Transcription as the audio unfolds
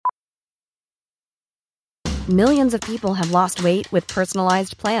Millions of people have lost weight with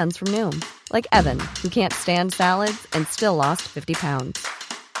personalized plans from Noom. Like Evan, who can't stand salads and still lost 50 pounds.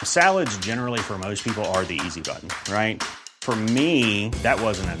 Salads generally for most people are the easy button, right? For me, that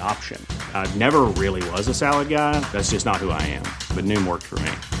wasn't an option. I never really was a salad guy. That's just not who I am. But Noom worked for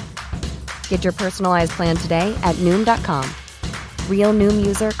me. Get your personalized plan today at Noom.com. Real Noom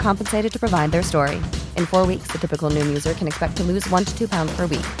user compensated to provide their story. In 4 weeks, the typical Noom user can expect to lose 1 to 2 pounds per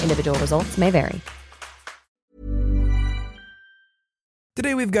week. Individual results may vary.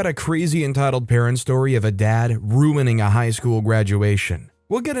 Today we've got a crazy entitled parent story of a dad ruining a high school graduation.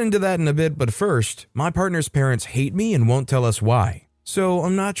 We'll get into that in a bit, but first, my partner's parents hate me and won't tell us why. So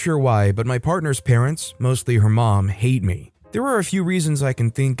I'm not sure why, but my partner's parents, mostly her mom, hate me. There are a few reasons I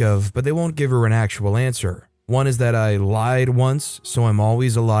can think of, but they won't give her an actual answer. One is that I lied once, so I'm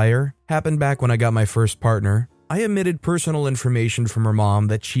always a liar. Happened back when I got my first partner. I omitted personal information from her mom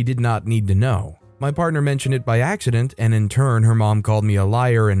that she did not need to know. My partner mentioned it by accident, and in turn, her mom called me a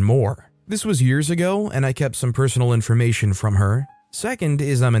liar and more. This was years ago, and I kept some personal information from her. Second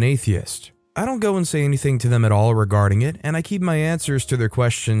is I'm an atheist. I don't go and say anything to them at all regarding it, and I keep my answers to their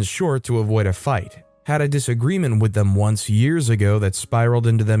questions short to avoid a fight. Had a disagreement with them once years ago that spiraled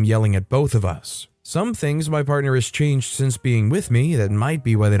into them yelling at both of us. Some things my partner has changed since being with me that might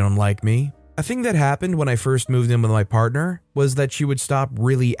be why they don't like me. A thing that happened when I first moved in with my partner was that she would stop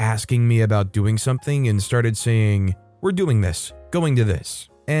really asking me about doing something and started saying, "We're doing this, going to this."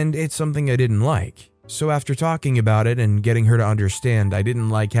 And it's something I didn't like. So after talking about it and getting her to understand I didn't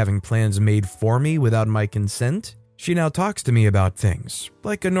like having plans made for me without my consent, she now talks to me about things,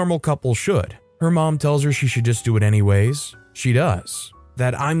 like a normal couple should. Her mom tells her she should just do it anyways. She does.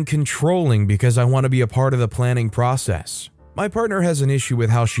 That I'm controlling because I want to be a part of the planning process. My partner has an issue with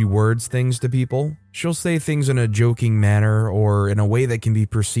how she words things to people. She'll say things in a joking manner or in a way that can be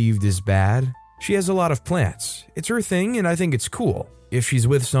perceived as bad. She has a lot of plants. It's her thing and I think it's cool. If she's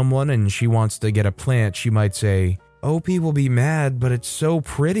with someone and she wants to get a plant, she might say, "OP will be mad, but it's so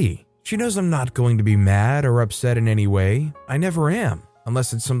pretty." She knows I'm not going to be mad or upset in any way. I never am,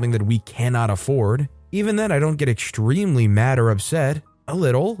 unless it's something that we cannot afford. Even then, I don't get extremely mad or upset. A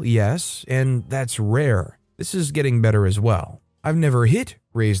little, yes, and that's rare. This is getting better as well. I've never hit,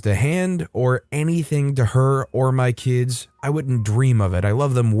 raised a hand, or anything to her or my kids. I wouldn't dream of it. I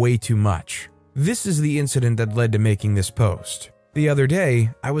love them way too much. This is the incident that led to making this post. The other day,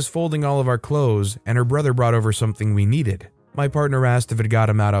 I was folding all of our clothes and her brother brought over something we needed. My partner asked if it got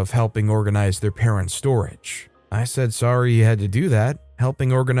him out of helping organize their parents' storage. I said sorry he had to do that.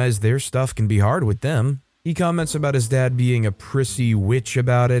 Helping organize their stuff can be hard with them. He comments about his dad being a prissy witch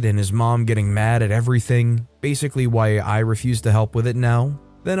about it and his mom getting mad at everything, basically why I refuse to help with it now.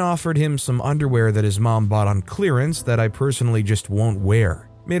 Then offered him some underwear that his mom bought on clearance that I personally just won't wear.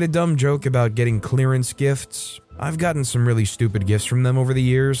 Made a dumb joke about getting clearance gifts. I've gotten some really stupid gifts from them over the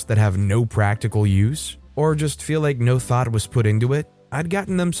years that have no practical use, or just feel like no thought was put into it. I'd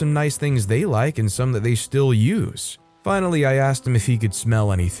gotten them some nice things they like and some that they still use. Finally, I asked him if he could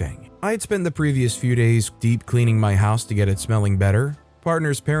smell anything. I had spent the previous few days deep cleaning my house to get it smelling better.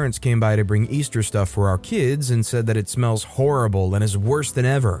 Partner's parents came by to bring Easter stuff for our kids and said that it smells horrible and is worse than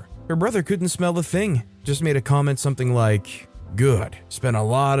ever. Her brother couldn't smell a thing, just made a comment something like, "Good. Spent a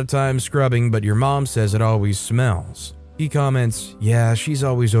lot of time scrubbing, but your mom says it always smells." He comments, "Yeah, she's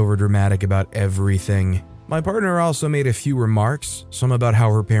always overdramatic about everything." My partner also made a few remarks, some about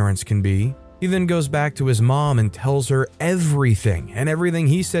how her parents can be. He then goes back to his mom and tells her everything, and everything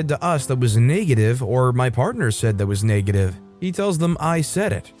he said to us that was negative or my partner said that was negative. He tells them I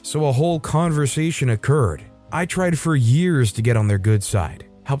said it, so a whole conversation occurred. I tried for years to get on their good side.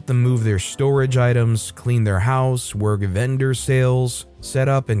 Helped them move their storage items, clean their house, work vendor sales, set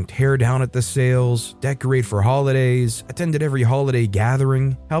up and tear down at the sales, decorate for holidays, attended every holiday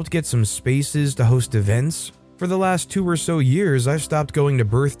gathering, helped get some spaces to host events. For the last 2 or so years, I've stopped going to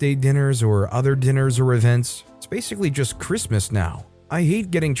birthday dinners or other dinners or events. It's basically just Christmas now. I hate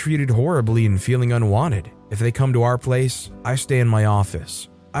getting treated horribly and feeling unwanted. If they come to our place, I stay in my office.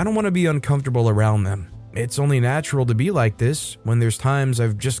 I don't want to be uncomfortable around them. It's only natural to be like this when there's times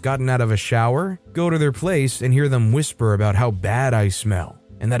I've just gotten out of a shower, go to their place and hear them whisper about how bad I smell,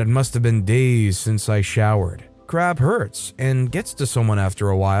 and that it must have been days since I showered. Crap hurts and gets to someone after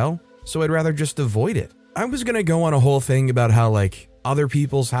a while, so I'd rather just avoid it. I was gonna go on a whole thing about how other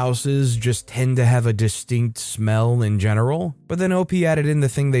people's houses just tend to have a distinct smell in general, but then OP added in the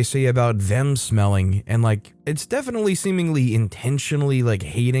thing they say about them smelling, and it's definitely seemingly intentionally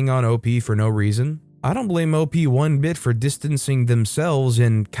hating on OP for no reason. I don't blame OP one bit for distancing themselves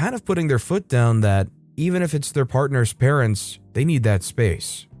and kind of putting their foot down that even if it's their partner's parents, they need that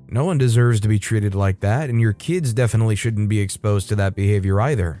space. No one deserves to be treated like that, and your kids definitely shouldn't be exposed to that behavior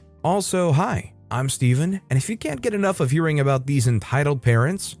either. Also, hi, I'm Steven, and if you can't get enough of hearing about these entitled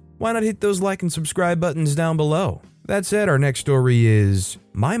parents, why not hit those like and subscribe buttons down below? That said, our next story is,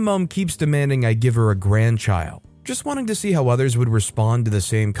 my mom keeps demanding I give her a grandchild. Just wanting to see how others would respond to the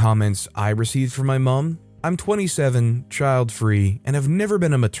same comments I received from my mom. I'm 27, child-free, and have never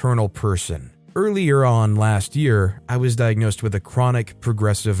been a maternal person. Earlier on last year, I was diagnosed with a chronic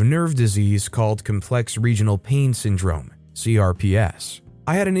progressive nerve disease called complex regional pain syndrome, CRPS.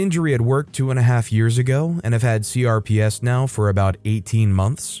 I had an injury at work 2.5 years ago and have had CRPS now for about 18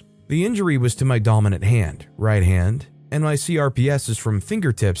 months. The injury was to my dominant hand, right hand, and my CRPS is from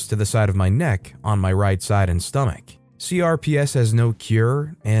fingertips to the side of my neck on my right side and stomach. CRPS has no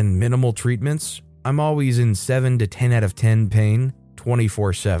cure and minimal treatments. I'm always in 7 to 10 out of 10 pain,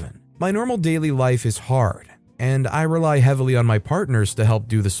 24/7. My normal daily life is hard, and I rely heavily on my partners to help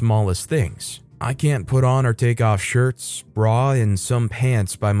do the smallest things. I can't put on or take off shirts, bra, and some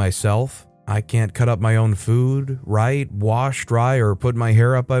pants by myself. I can't cut up my own food, write, wash, dry, or put my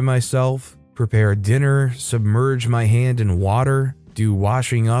hair up by myself, prepare dinner, submerge my hand in water, do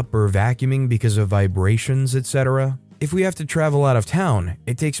washing up or vacuuming because of vibrations, etc. If we have to travel out of town,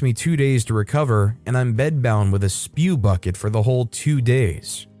 it takes me 2 days to recover, and I'm bedbound with a spew bucket for the whole 2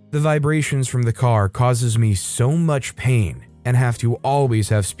 days. The vibrations from the car causes me so much pain and have to always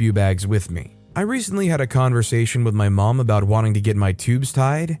have spew bags with me. I recently had a conversation with my mom about wanting to get my tubes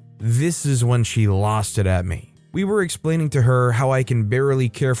tied. This is when she lost it at me. We were explaining to her how I can barely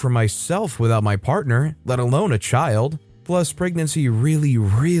care for myself without my partner, let alone a child. Plus, pregnancy really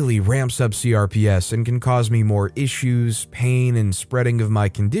ramps up CRPS and can cause me more issues, pain, and spreading of my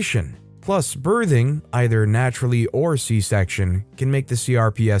condition. Plus, birthing, either naturally or C-section, can make the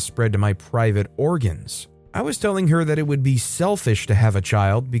CRPS spread to my private organs. I was telling her that it would be selfish to have a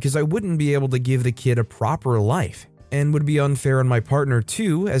child because I wouldn't be able to give the kid a proper life, and would be unfair on my partner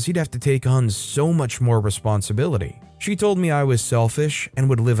too, as he'd have to take on so much more responsibility. She told me I was selfish and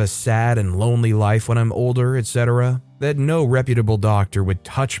would live a sad and lonely life when I'm older, etc., that no reputable doctor would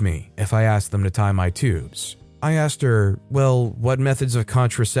touch me if I asked them to tie my tubes. I asked her, well, what methods of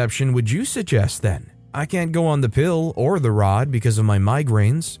contraception would you suggest then? I can't go on the pill or the rod because of my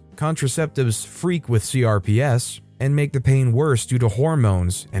migraines. Contraceptives freak with CRPS and make the pain worse due to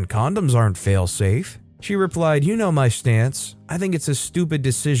hormones, and condoms aren't fail-safe. She replied, you know my stance. I think it's a stupid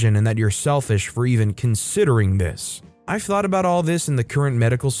decision and that you're selfish for even considering this. I've thought about all this in the current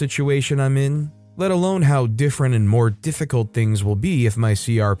medical situation I'm in, let alone how different and more difficult things will be if my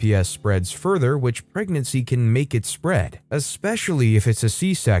CRPS spreads further, which pregnancy can make it spread, especially if it's a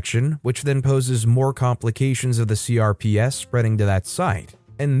C-section, which then poses more complications of the CRPS spreading to that site,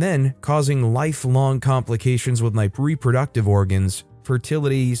 and then causing lifelong complications with my reproductive organs,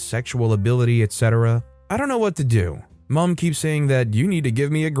 fertility, sexual ability, etc. I don't know what to do. Mom keeps saying that you need to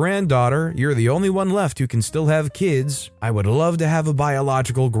give me a granddaughter. You're the only one left who can still have kids. I would love to have a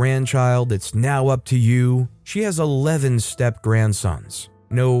biological grandchild. It's now up to you. She has 11 step-grandsons.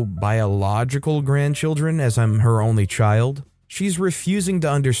 No biological grandchildren, as I'm her only child. She's refusing to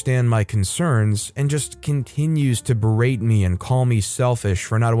understand my concerns and just continues to berate me and call me selfish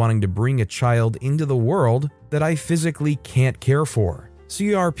for not wanting to bring a child into the world that I physically can't care for.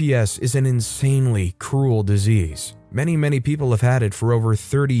 CRPS is an insanely cruel disease. Many people have had it for over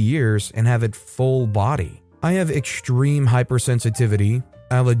 30 years and have it full body. I have extreme hypersensitivity,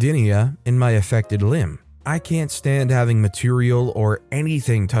 allodynia, in my affected limb. I can't stand having material or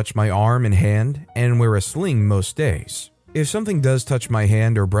anything touch my arm and hand, and wear a sling most days. If something does touch my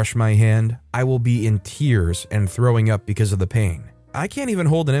hand or brush my hand, I will be in tears and throwing up because of the pain. I can't even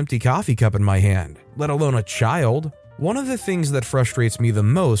hold an empty coffee cup in my hand, let alone a child. One of the things that frustrates me the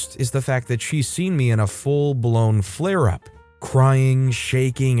most is the fact that she's seen me in a full-blown flare-up, crying,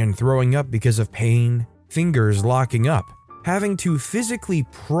 shaking, and throwing up because of pain, fingers locking up, having to physically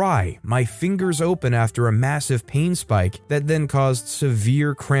pry my fingers open after a massive pain spike that then caused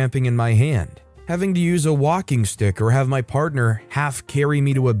severe cramping in my hand, having to use a walking stick or have my partner half carry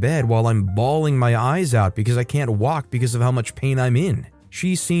me to a bed while I'm bawling my eyes out because I can't walk because of how much pain I'm in.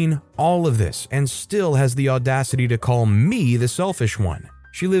 She's seen all of this and still has the audacity to call me the selfish one.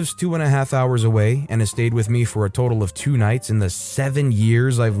 She lives 2.5 hours away and has stayed with me for a total of 2 nights in the 7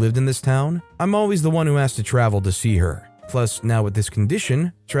 years I've lived in this town. I'm always the one who has to travel to see her. Plus, now with this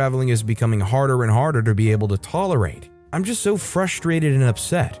condition, traveling is becoming harder and harder to be able to tolerate. I'm just so frustrated and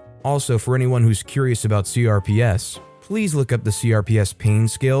upset. Also, for anyone who's curious about CRPS, please look up the CRPS pain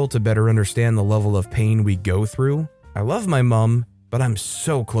scale to better understand the level of pain we go through. I love my mom, but I'm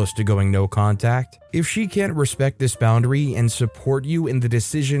so close to going no contact. If she can't respect this boundary and support you in the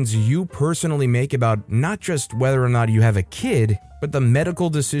decisions you personally make about not just whether or not you have a kid, but the medical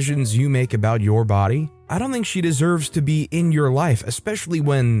decisions you make about your body, I don't think she deserves to be in your life, especially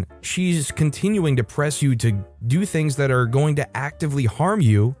when she's continuing to press you to do things that are going to actively harm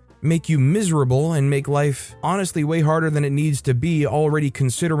you, make you miserable, and make life honestly way harder than it needs to be, already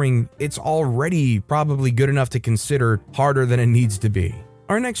considering it's already probably good enough to consider harder than it needs to be.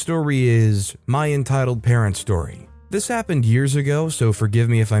 Our next story is my entitled parent story. This happened years ago, so forgive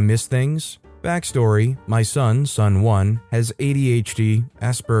me if I miss things. Backstory, my son 1, has ADHD,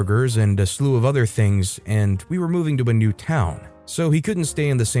 Asperger's, and a slew of other things, and we were moving to a new town, so he couldn't stay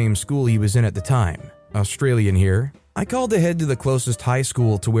in the same school he was in at the time. Australian here. I called ahead to the closest high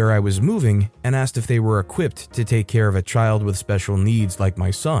school to where I was moving and asked if they were equipped to take care of a child with special needs like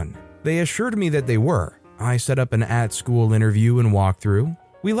my son. They assured me that they were. I set up an at-school interview and walkthrough.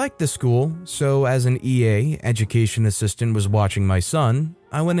 We liked the school, so as an EA, education assistant, was watching my son,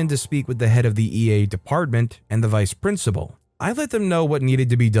 I went in to speak with the head of the EA department and the vice principal. I let them know what needed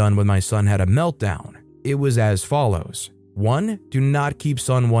to be done when my son had a meltdown. It was as follows. 1. Do not keep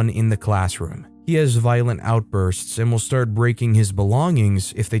son 1 in the classroom. He has violent outbursts and will start breaking his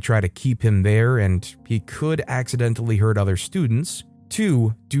belongings if they try to keep him there, and he could accidentally hurt other students.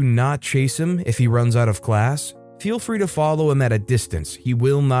 2. Do not chase him if he runs out of class. Feel free to follow him at a distance. He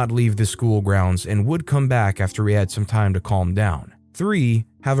will not leave the school grounds and would come back after he had some time to calm down. 3.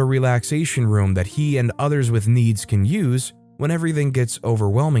 Have a relaxation room that he and others with needs can use when everything gets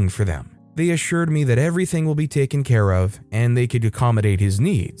overwhelming for them. They assured me that everything will be taken care of and they could accommodate his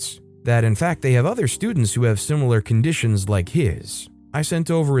needs. That in fact they have other students who have similar conditions like his. I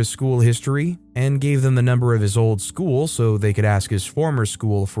sent over his school history and gave them the number of his old school so they could ask his former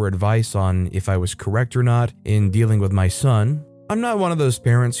school for advice on if I was correct or not in dealing with my son. I'm not one of those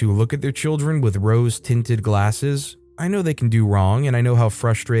parents who look at their children with rose-tinted glasses. I know they can do wrong, and I know how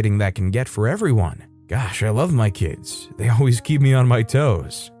frustrating that can get for everyone. Gosh, I love my kids. They always keep me on my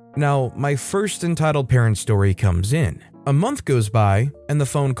toes. Now, my first entitled parent story comes in. A month goes by, and the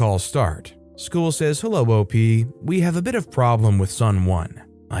phone calls start. School says, "Hello, OP. We have a bit of problem with son 1.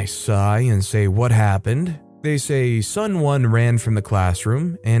 I sigh and say, "What happened?" They say, "Son 1 ran from the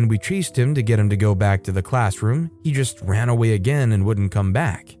classroom, and we chased him to get him to go back to the classroom. He just ran away again and wouldn't come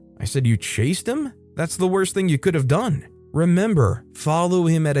back." I said, "You chased him? That's the worst thing you could have done. Remember, follow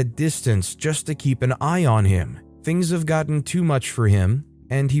him at a distance just to keep an eye on him. Things have gotten too much for him,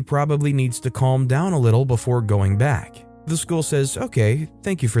 and he probably needs to calm down a little before going back." The school says, "Okay,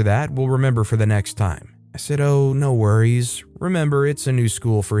 thank you for that. We'll remember for the next time." I said, "Oh, no worries. Remember, it's a new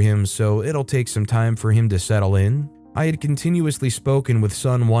school for him, so it'll take some time for him to settle in." I had continuously spoken with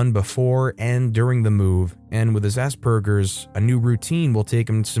son 1 before and during the move, and with his Asperger's, a new routine will take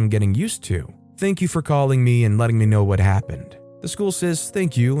him some getting used to. Thank you for calling me and letting me know what happened. The school says,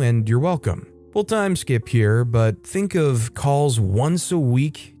 "Thank you, and you're welcome." We'll time skip here, but think of calls once a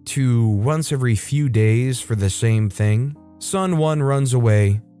week to once every few days for the same thing. Son 1 runs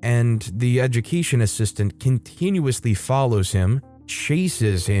away, and the education assistant continuously follows him,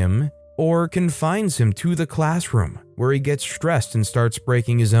 chases him, or confines him to the classroom, where he gets stressed and starts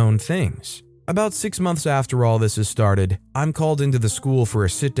breaking his own things. About 6 months after all this has started, I'm called into the school for a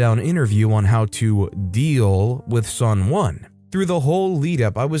sit-down interview on how to deal with son 1. Through the whole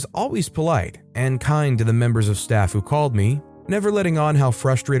lead-up, I was always polite and kind to the members of staff who called me, never letting on how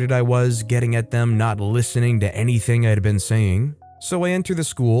frustrated I was getting at them not listening to anything I had been saying. So I enter the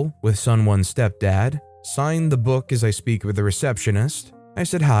school with son 1's stepdad, sign the book as I speak with the receptionist. I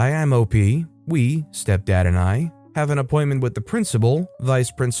said, "Hi, I'm OP. We, stepdad and I, have an appointment with the principal,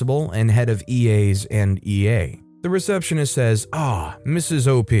 vice principal, and head of EAs and EA." The receptionist says, "Mrs.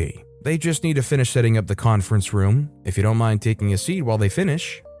 OP. They just need to finish setting up the conference room. If you don't mind taking a seat while they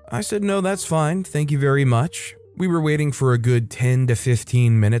finish." I said, "No, that's fine. Thank you very much." We were waiting for a good 10 to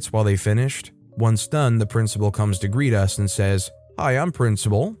 15 minutes while they finished. Once done, the principal comes to greet us and says, "Hi, I'm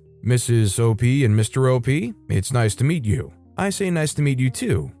principal. Mrs. OP and Mr. OP, it's nice to meet you." I say, "Nice to meet you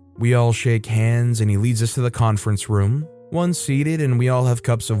too." We all shake hands and he leads us to the conference room. Once seated and we all have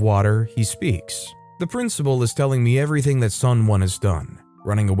cups of water, he speaks. The principal is telling me everything that son 1 has done.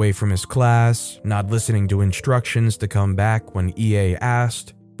 Running away from his class, not listening to instructions to come back when EA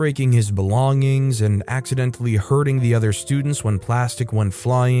asked, breaking his belongings, and accidentally hurting the other students when plastic went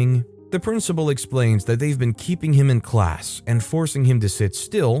flying. The principal explains that they've been keeping him in class and forcing him to sit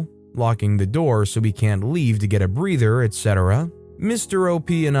still, locking the door so he can't leave to get a breather, etc. Mr.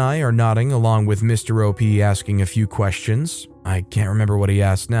 OP and I are nodding along with Mr. OP asking a few questions. I can't remember what he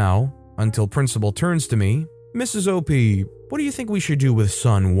asked now, until principal turns to me. Mrs. OP, what do you think we should do with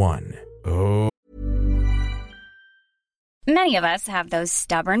son 1? Oh. Many of us have those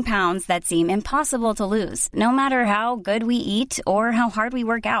stubborn pounds that seem impossible to lose, no matter how good we eat or how hard we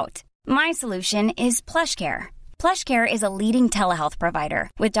work out. My solution is PlushCare. PlushCare is a leading telehealth provider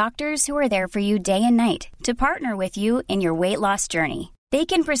with doctors who are there for you day and night to partner with you in your weight loss journey. They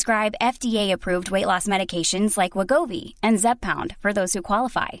can prescribe FDA-approved weight loss medications like Wegovy and Zepbound for those who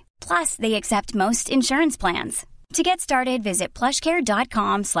qualify. Plus, they accept most insurance plans. To get started, visit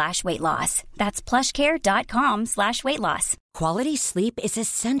plushcare.com/weightloss. That's plushcare.com/weightloss. Quality sleep is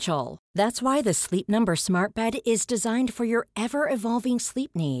essential. That's why the Sleep Number Smart Bed is designed for your ever-evolving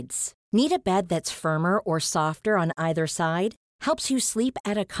sleep needs. Need a bed that's firmer or softer on either side? Helps you sleep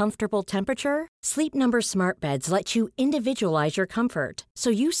at a comfortable temperature? Sleep Number Smart Beds let you individualize your comfort, so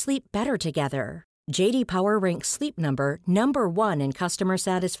you sleep better together. J.D. Power ranks Sleep Number number 1 in customer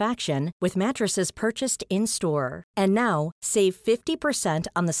satisfaction with mattresses purchased in-store. And now, save 50%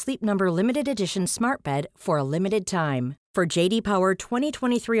 on the Sleep Number Limited Edition Smart Bed for a limited time. For J.D. Power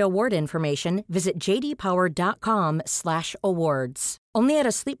 2023 award information, visit jdpower.com/awards. Only at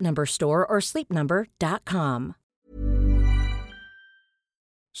a Sleep Number store or sleepnumber.com.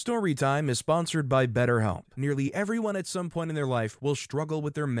 Storytime is sponsored by BetterHelp. Nearly everyone at some point in their life will struggle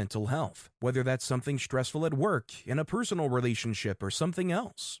with their mental health, whether that's something stressful at work, in a personal relationship, or something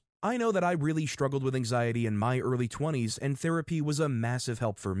else. I know that I really struggled with anxiety in my early 20s, and therapy was a massive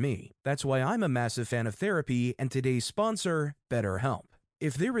help for me. That's why I'm a massive fan of therapy and today's sponsor, BetterHelp.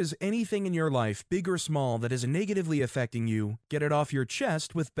 If there is anything in your life, big or small, that is negatively affecting you, get it off your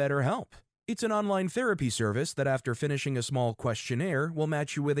chest with BetterHelp. It's an online therapy service that, after finishing a small questionnaire, will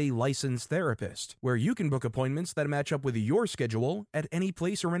match you with a licensed therapist, where you can book appointments that match up with your schedule at any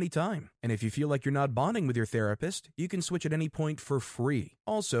place or any time. And if you feel like you're not bonding with your therapist, you can switch at any point for free.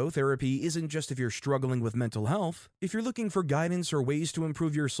 Also, therapy isn't just if you're struggling with mental health. If you're looking for guidance or ways to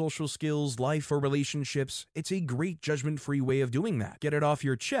improve your social skills, life, or relationships, it's a great judgment-free way of doing that. Get it off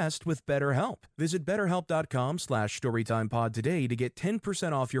your chest with BetterHelp. Visit BetterHelp.com/StorytimePod today to get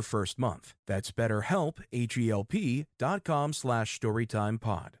 10% off your first month. That's BetterHelp,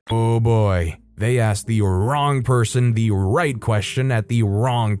 HELP.com/StorytimePod. Oh boy, they asked the wrong person the right question at the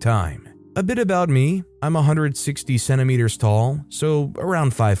wrong time. A bit about me: I'm 160 centimeters tall, so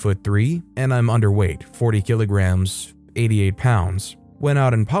around 5'3", and I'm underweight, 40 kilograms, 88 pounds. When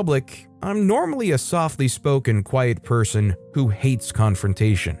out in public, I'm normally a softly spoken, quiet person who hates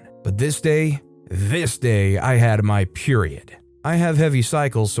confrontation. But this day, I had my period. I have heavy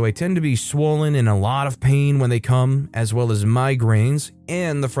cycles, so I tend to be swollen and in a lot of pain when they come, as well as migraines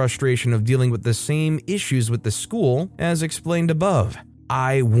and the frustration of dealing with the same issues with the school as explained above.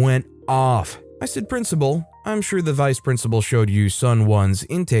 I went off. I said, "Principal, I'm sure the vice principal showed you son 1's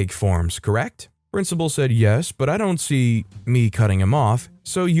intake forms, correct?" Principal said, "Yes, but I don't see me cutting him off.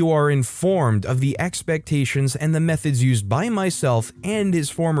 So you are informed of the expectations and the methods used by myself and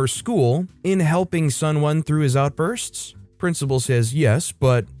his former school in helping son 1 through his outbursts?" Principal says, "Yes,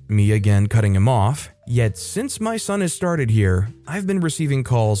 but," me again cutting him off, "yet since my son has started here, I've been receiving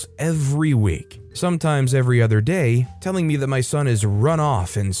calls every week, sometimes every other day, telling me that my son has run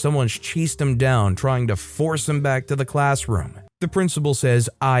off and someone's chased him down trying to force him back to the classroom." The principal says,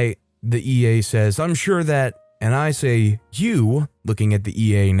 the EA says, "I'm sure that," and I say, "You," looking at the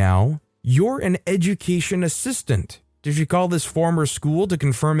EA now, "you're an education assistant. Did you call this former school to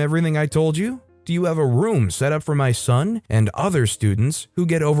confirm everything I told you? Do you have a room set up for my son and other students who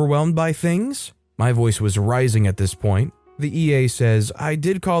get overwhelmed by things?" My voice was rising at this point. The EA says, "I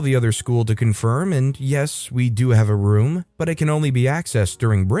did call the other school to confirm, and yes, we do have a room, but it can only be accessed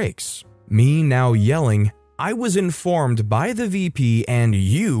during breaks." Me now yelling, "I was informed by the VP and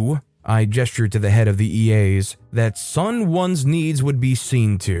you," I gestured to the head of the EAs, "that son 1's needs would be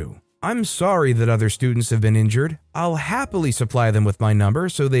seen to. I'm sorry that other students have been injured. I'll happily supply them with my number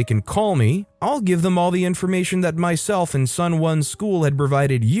so they can call me. I'll give them all the information that myself and son 1's school had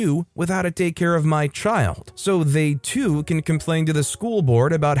provided you with how to take care of my child, so they too can complain to the school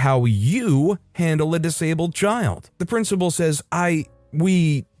board about how you handle a disabled child." The principal says,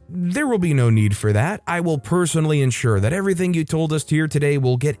 "There will be no need for that. I will personally ensure that everything you told us here today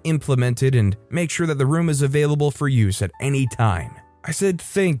will get implemented and make sure that the room is available for use at any time." I said,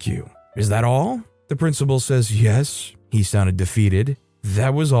 "Thank you. Is that all?" The principal says, "Yes." He sounded defeated.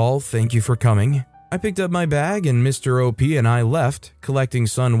 "That was all. Thank you for coming." I picked up my bag and Mr. OP and I left, collecting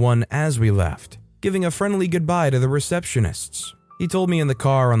son 1 as we left, giving a friendly goodbye to the receptionists. He told me in the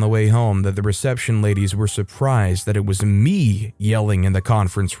car on the way home that the reception ladies were surprised that it was me yelling in the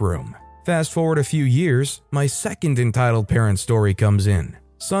conference room. Fast forward a few years, my second entitled parent story comes in.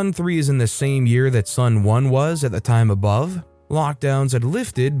 Son 3 is in the same year that Son 1 was at the time above. Lockdowns had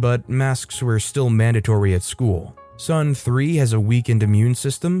lifted, but masks were still mandatory at school. Son 3 has a weakened immune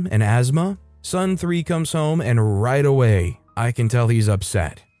system and asthma. Son 3 comes home and right away, I can tell he's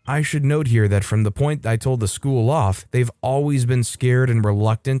upset. I should note here that from the point I told the school off, they've always been scared and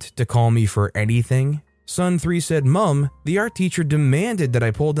reluctant to call me for anything. Son 3 said, "Mom, the art teacher demanded that I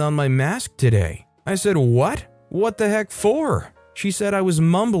pull down my mask today." I said, "What? What the heck for?" She said I was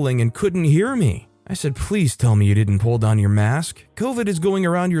mumbling and couldn't hear me. I said, "Please tell me you didn't pull down your mask. COVID is going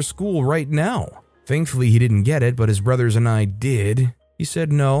around your school right now." Thankfully, he didn't get it, but his brothers and I did. He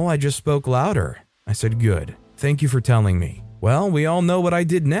said, "No, I just spoke louder." I said, "Good. Thank you for telling me." Well, we all know what I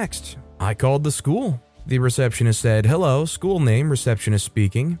did next. I called the school. The receptionist said, "Hello, school name, receptionist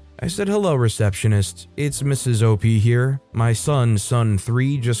speaking." I said, "Hello, receptionist. It's Mrs. OP here. My son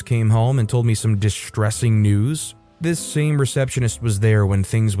 3, just came home and told me some distressing news." This same receptionist was there when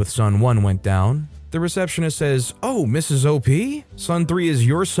things with Son 1 went down. The receptionist says, "Oh, Mrs. OP? Son 3 is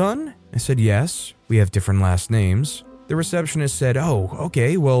your son?" I said, "Yes. We have different last names." The receptionist said, "Oh,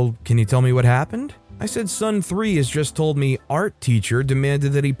 okay, well, can you tell me what happened?" I said, "Son 3 has just told me art teacher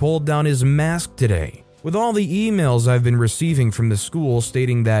demanded that he pulled down his mask today. With all the emails I've been receiving from the school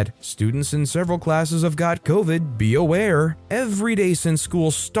stating that students in several classes have got COVID, be aware, every day since school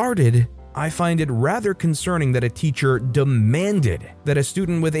started, I find it rather concerning that a teacher demanded that a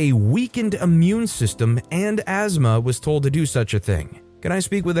student with a weakened immune system and asthma was told to do such a thing. Can I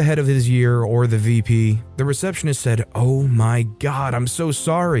speak with the head of his year or the VP?" The receptionist said, "Oh my God, I'm so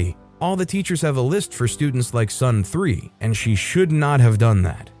sorry. All the teachers have a list for students like Son 3, and she should not have done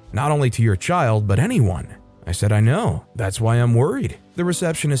that. Not only to your child, but anyone." I said, "I know. That's why I'm worried." The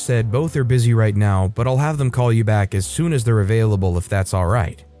receptionist said, "Both are busy right now, but I'll have them call you back as soon as they're available if that's all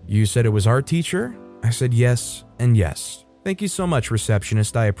right." "You said it was art teacher?" I said, "Yes and yes." "Thank you so much,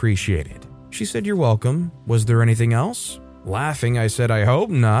 receptionist. I appreciate it." She said, "You're welcome. Was there anything else?" Laughing, I said, "I hope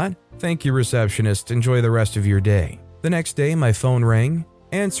not." "Thank you, receptionist. Enjoy the rest of your day." The next day, my phone rang.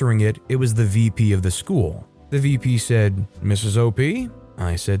 Answering it, it was the VP of the school. The VP said, "Mrs. OP?"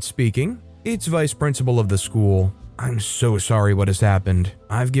 I said, "Speaking." "It's vice principal of the school. I'm so sorry what has happened.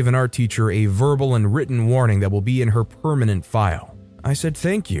 I've given our teacher a verbal and written warning that will be in her permanent file." I said,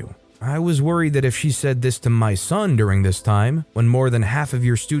 "Thank you. I was worried that if she said this to my son during this time, when more than half of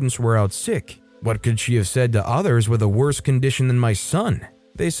your students were out sick, what could she have said to others with a worse condition than my son?"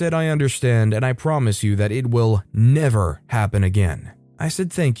 They said, "I understand, and I promise you that it will never happen again." I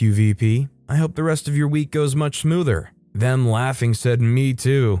said, "Thank you, VP. I hope the rest of your week goes much smoother." Them laughing said, "Me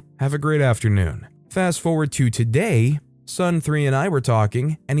too. Have a great afternoon." Fast forward to today, Son 3 and I were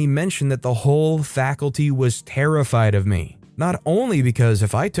talking, and he mentioned that the whole faculty was terrified of me. Not only because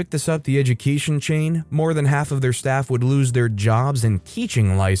if I took this up the education chain, more than half of their staff would lose their jobs and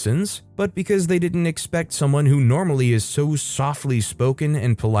teaching license, but because they didn't expect someone who normally is so softly spoken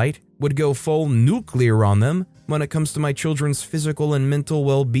and polite would go full nuclear on them when it comes to my children's physical and mental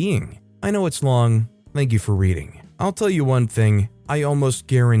well-being. I know it's long. Thank you for reading. I'll tell you one thing. I almost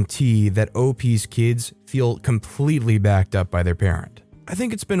guarantee that OP's kids feel completely backed up by their parent. I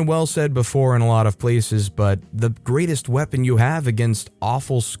think it's been well said before in a lot of places, but the greatest weapon you have against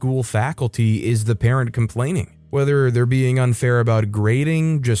awful school faculty is the parent complaining. Whether they're being unfair about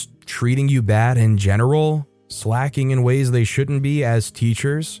grading, just treating you bad in general, slacking in ways they shouldn't be as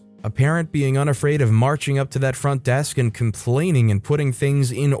teachers, a parent being unafraid of marching up to that front desk and complaining and putting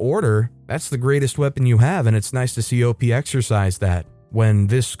things in order, that's the greatest weapon you have, and it's nice to see OP exercise that, when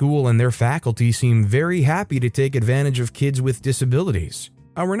this school and their faculty seem very happy to take advantage of kids with disabilities.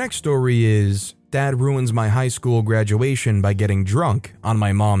 Our next story is, Dad ruins my high school graduation by getting drunk on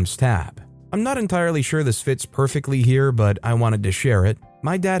my mom's tab. I'm not entirely sure this fits perfectly here, but I wanted to share it.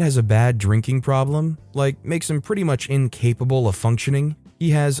 My dad has a bad drinking problem, makes him pretty much incapable of functioning. He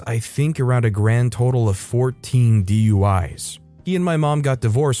has, I think, around a grand total of 14 DUIs. He and my mom got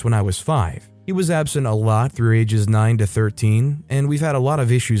divorced when I was 5. He was absent a lot through ages 9 to 13, and we've had a lot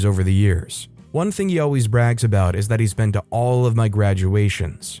of issues over the years. One thing he always brags about is that he's been to all of my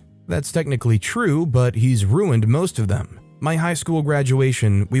graduations. That's technically true, but he's ruined most of them. My high school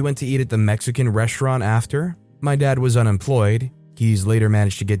graduation, we went to eat at the Mexican restaurant after. My dad was unemployed. He's later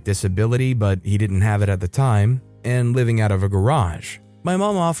managed to get disability, but he didn't have it at the time, and living out of a garage. My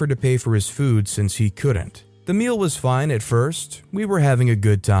mom offered to pay for his food since he couldn't. The meal was fine at first. We were having a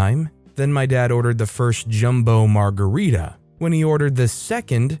good time. Then my dad ordered the first jumbo margarita. When he ordered the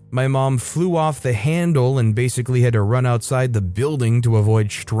second, my mom flew off the handle and basically had to run outside the building to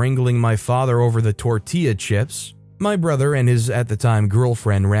avoid strangling my father over the tortilla chips. My brother and his at the time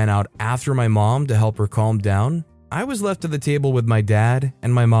girlfriend ran out after my mom to help her calm down. I was left at the table with my dad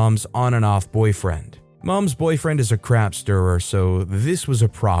and my mom's on and off boyfriend. Mom's boyfriend is a crap stirrer, so this was a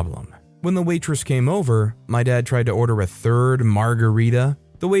problem. When the waitress came over, my dad tried to order a third margarita.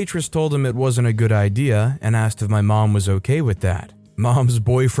 The waitress told him it wasn't a good idea and asked if my mom was okay with that. Mom's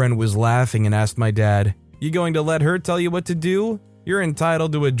boyfriend was laughing and asked my dad, "You going to let her tell you what to do? You're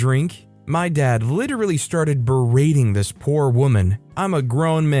entitled to a drink." My dad literally started berating this poor woman. "I'm a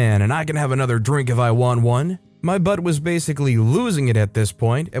grown man and I can have another drink if I want one." My butt was basically losing it at this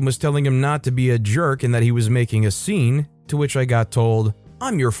point and was telling him not to be a jerk and that he was making a scene, to which I got told,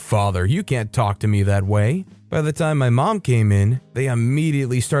 "I'm your father, you can't talk to me that way." By the time my mom came in, they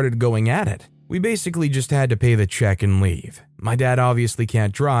immediately started going at it. We basically just had to pay the check and leave. My dad obviously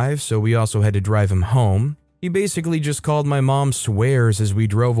can't drive, so we also had to drive him home. He basically just called my mom swears as we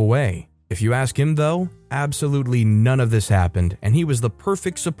drove away. If you ask him though, absolutely none of this happened, and he was the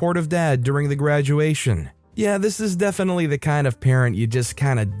perfect supportive dad during the graduation. Yeah, this is definitely the kind of parent you just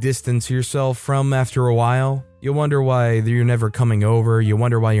kind of distance yourself from after a while. You wonder why you're never coming over, you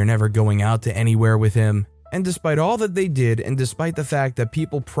wonder why you're never going out to anywhere with him. And despite all that they did, and despite the fact that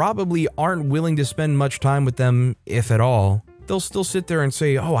people probably aren't willing to spend much time with them, if at all, they'll still sit there and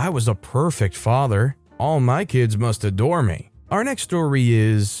say, "Oh, I was a perfect father. All my kids must adore me." Our next story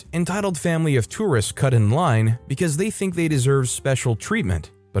is, entitled family of tourists cut in line because they think they deserve special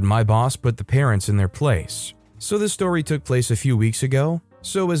treatment, but my boss put the parents in their place. So this story took place a few weeks ago.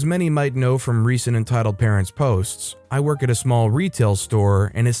 So as many might know from recent Entitled Parents posts, I work at a small retail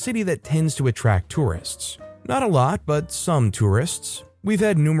store in a city that tends to attract tourists. Not a lot, but some tourists. We've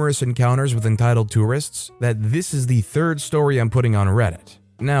had numerous encounters with entitled tourists that this is the third story I'm putting on Reddit.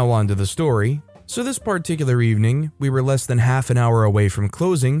 Now on to the story. So this particular evening, we were less than half an hour away from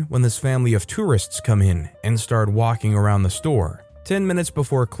closing when this family of tourists come in and start walking around the store. 10 minutes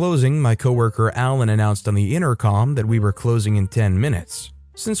before closing, my coworker Alan announced on the intercom that we were closing in 10 minutes.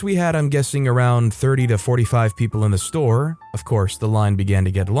 Since we had, I'm guessing, around 30 to 45 people in the store, of course the line began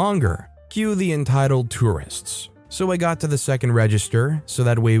to get longer. Cue the entitled tourists. So I got to the second register, so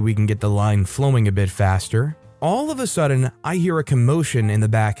that way we can get the line flowing a bit faster. All of a sudden, I hear a commotion in the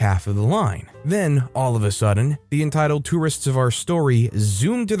back half of the line. Then, all of a sudden, the entitled tourists of our story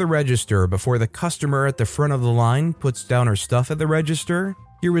zoom to the register before the customer at the front of the line puts down her stuff at the register.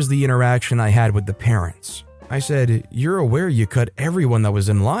 Here was the interaction I had with the parents. I said, "You're aware you cut everyone that was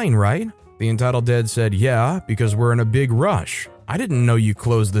in line, right?" The entitled dad said, "Yeah, because we're in a big rush. I didn't know you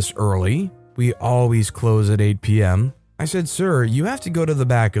closed this early. We always close at 8 p.m. I said, "Sir, you have to go to the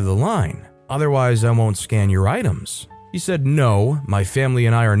back of the line. Otherwise, I won't scan your items." He said, "No, my family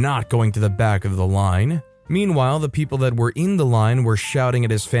and I are not going to the back of the line." Meanwhile, the people that were in the line were shouting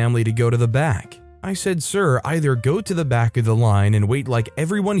at his family to go to the back. I said, "Sir, either go to the back of the line and wait like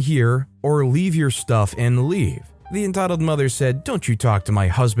everyone here, or leave your stuff and leave." The entitled mother said, "Don't you talk to my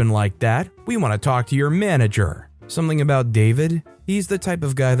husband like that. We want to talk to your manager." Something about David? He's the type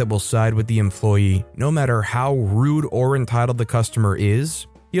of guy that will side with the employee, no matter how rude or entitled the customer is.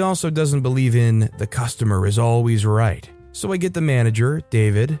 He also doesn't believe in the customer is always right. So I get the manager,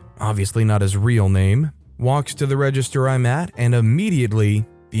 David, obviously not his real name, walks to the register I'm at, and immediately,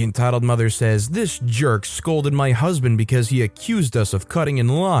 the entitled mother says, "This jerk scolded my husband because he accused us of cutting in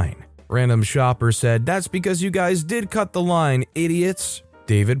line." Random shopper said, "That's because you guys did cut the line, idiots."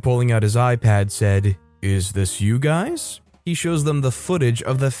 David, pulling out his iPad, said, "Is this you guys?" He shows them the footage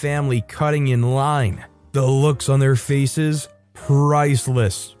of the family cutting in line. The looks on their faces,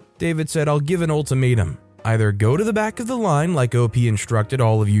 priceless. David said, "I'll give an ultimatum. Either go to the back of the line like OP instructed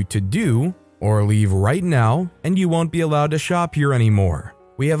all of you to do, or leave right now and you won't be allowed to shop here anymore.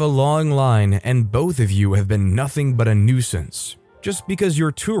 We have a long line and both of you have been nothing but a nuisance. Just because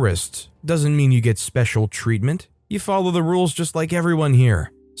you're tourists doesn't mean you get special treatment. You follow the rules just like everyone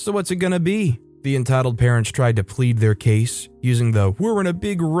here. So what's it gonna be?" The entitled parents tried to plead their case using the "we're in a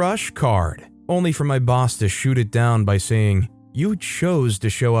big rush" card, only for my boss to shoot it down by saying, "You chose to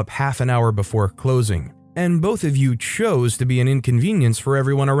show up half an hour before closing, and both of you chose to be an inconvenience for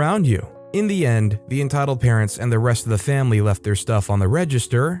everyone around you." In the end, the entitled parents and the rest of the family left their stuff on the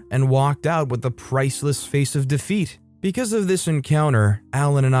register and walked out with the priceless face of defeat. Because of this encounter,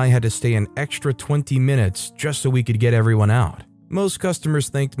 Alan and I had to stay an extra 20 minutes just so we could get everyone out. Most customers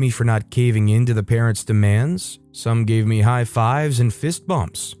thanked me for not caving in to the parents' demands. Some gave me high fives and fist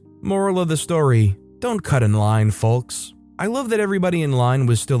bumps. Moral of the story, don't cut in line, folks. I love that everybody in line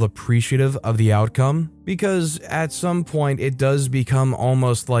was still appreciative of the outcome, because at some point it does become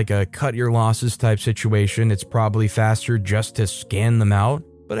almost like a cut your losses type situation. It's probably faster just to scan them out,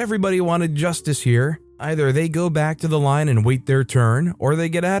 but everybody wanted justice here. Either they go back to the line and wait their turn, or they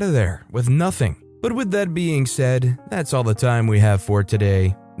get out of there with nothing. But with that being said, that's all the time we have for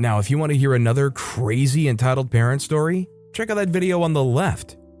today. Now, if you want to hear another crazy entitled parent story, check out that video on the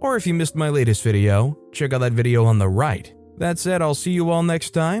left. Or if you missed my latest video, check out that video on the right. That said, I'll see you all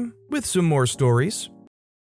next time with some more stories